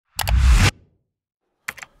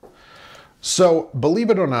So, believe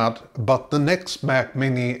it or not, but the next Mac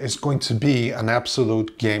Mini is going to be an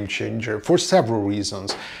absolute game changer for several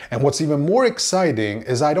reasons. And what's even more exciting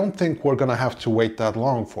is I don't think we're gonna have to wait that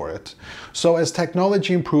long for it. So as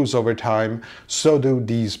technology improves over time, so do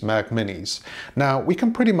these Mac Minis. Now, we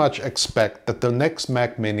can pretty much expect that the next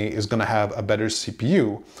Mac Mini is gonna have a better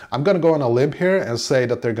CPU. I'm gonna go on a limb here and say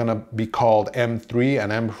that they're gonna be called M3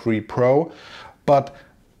 and M3 Pro, but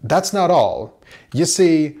that's not all. You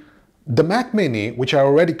see, the Mac Mini, which I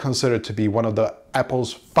already consider to be one of the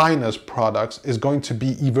Apple's finest products, is going to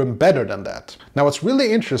be even better than that. Now, it's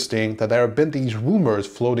really interesting that there have been these rumors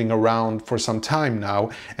floating around for some time now,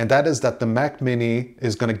 and that is that the Mac Mini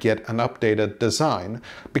is going to get an updated design.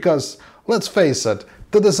 Because, let's face it,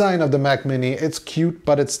 the design of the Mac Mini, it's cute,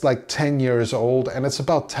 but it's like 10 years old, and it's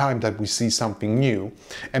about time that we see something new.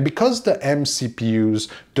 And because the M CPUs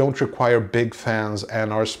don't require big fans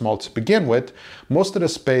and are small to begin with, most of the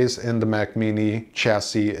space in the Mac Mini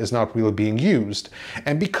chassis is not really being used.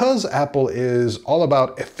 And because Apple is all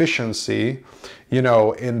about efficiency, you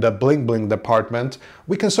know, in the bling bling department,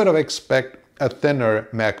 we can sort of expect a thinner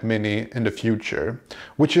Mac Mini in the future,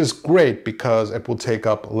 which is great because it will take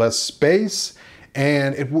up less space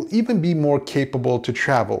and it will even be more capable to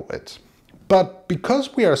travel with. But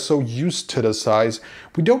because we are so used to the size,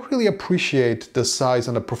 we don't really appreciate the size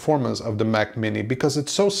and the performance of the Mac Mini because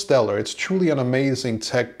it's so stellar. It's truly an amazing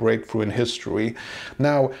tech breakthrough in history.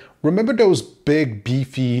 Now, remember those big,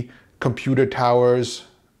 beefy computer towers?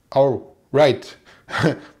 Oh, right.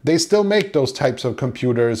 They still make those types of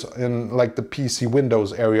computers in like the PC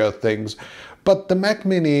Windows area of things. But the Mac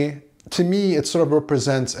Mini, to me, it sort of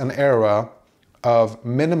represents an era of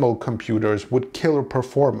minimal computers with killer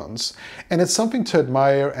performance. And it's something to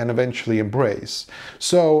admire and eventually embrace.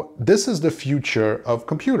 So this is the future of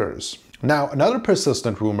computers. Now, another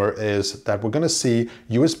persistent rumor is that we're going to see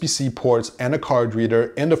USB-C ports and a card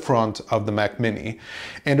reader in the front of the Mac Mini.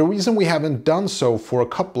 And the reason we haven't done so for a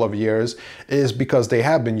couple of years is because they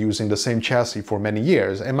have been using the same chassis for many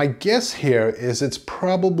years. And my guess here is it's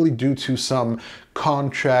probably due to some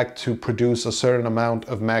contract to produce a certain amount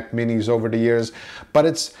of Mac Minis over the years, but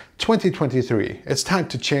it's 2023. It's time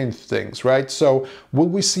to change things, right? So will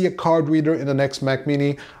we see a card reader in the next Mac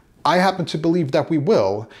Mini? I happen to believe that we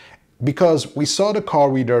will, because we saw the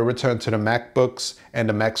card reader return to the MacBooks and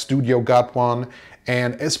the Mac Studio got one,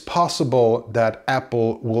 and it's possible that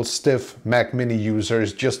Apple will stiff Mac Mini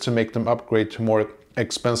users just to make them upgrade to more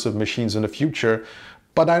expensive machines in the future,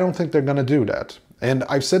 but I don't think they're gonna do that. And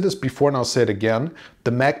I've said this before and I'll say it again,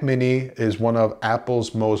 the Mac Mini is one of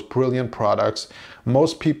Apple's most brilliant products.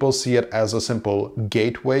 Most people see it as a simple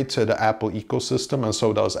gateway to the Apple ecosystem, and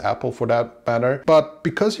so does Apple for that matter. But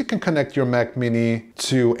because you can connect your Mac Mini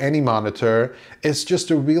to any monitor, it's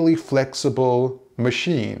just a really flexible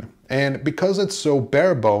machine. And because it's so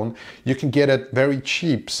bare bone, you can get it very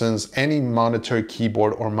cheap since any monitor,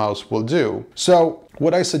 keyboard or mouse will do. So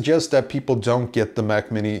would I suggest that people don't get the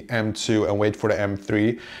Mac Mini M2 and wait for the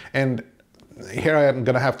M3? And here I am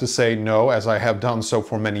gonna have to say no, as I have done so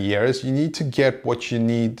for many years. You need to get what you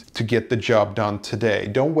need to get the job done today.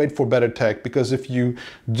 Don't wait for better tech, because if you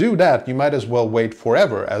do that, you might as well wait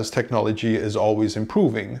forever, as technology is always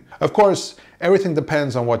improving. Of course, everything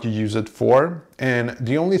depends on what you use it for, and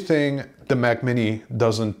the only thing the Mac Mini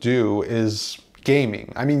doesn't do is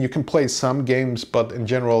gaming. I mean, you can play some games, but in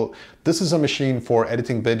general, this is a machine for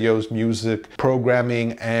editing videos, music,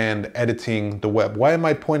 programming, and editing the web. Why am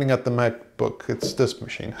I pointing at the MacBook? It's this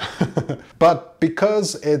machine. But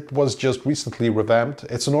because it was just recently revamped,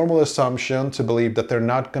 it's a normal assumption to believe that they're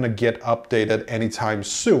not gonna get updated anytime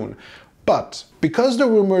soon. But because the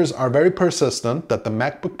rumors are very persistent that the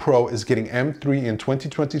MacBook Pro is getting M3 in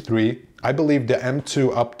 2023, I believe the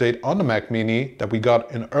M2 update on the Mac Mini that we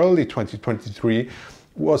got in early 2023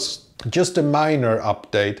 was just a minor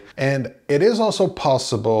update. And it is also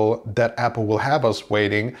possible that Apple will have us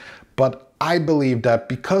waiting, but I believe that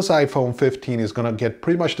because iPhone 15 is gonna get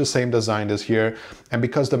pretty much the same design this year, and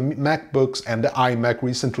because the MacBooks and the iMac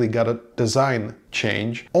recently got a design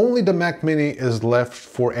change, only the Mac Mini is left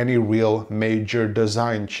for any real major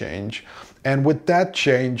design change. And with that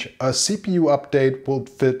change, a CPU update will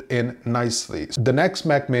fit in nicely. The next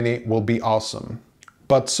Mac Mini will be awesome.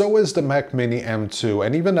 But so is the Mac Mini M2,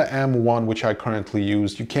 and even the M1, which I currently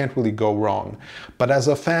use. You can't really go wrong. But as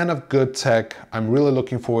a fan of good tech, I'm really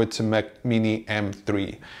looking forward to Mac Mini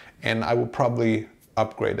M3, and I will probably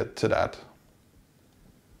upgrade it to that,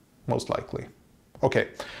 most likely. Okay,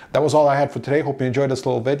 that was all I had for today. Hope you enjoyed this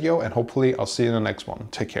little video, and hopefully I'll see you in the next one.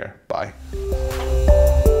 Take care, bye.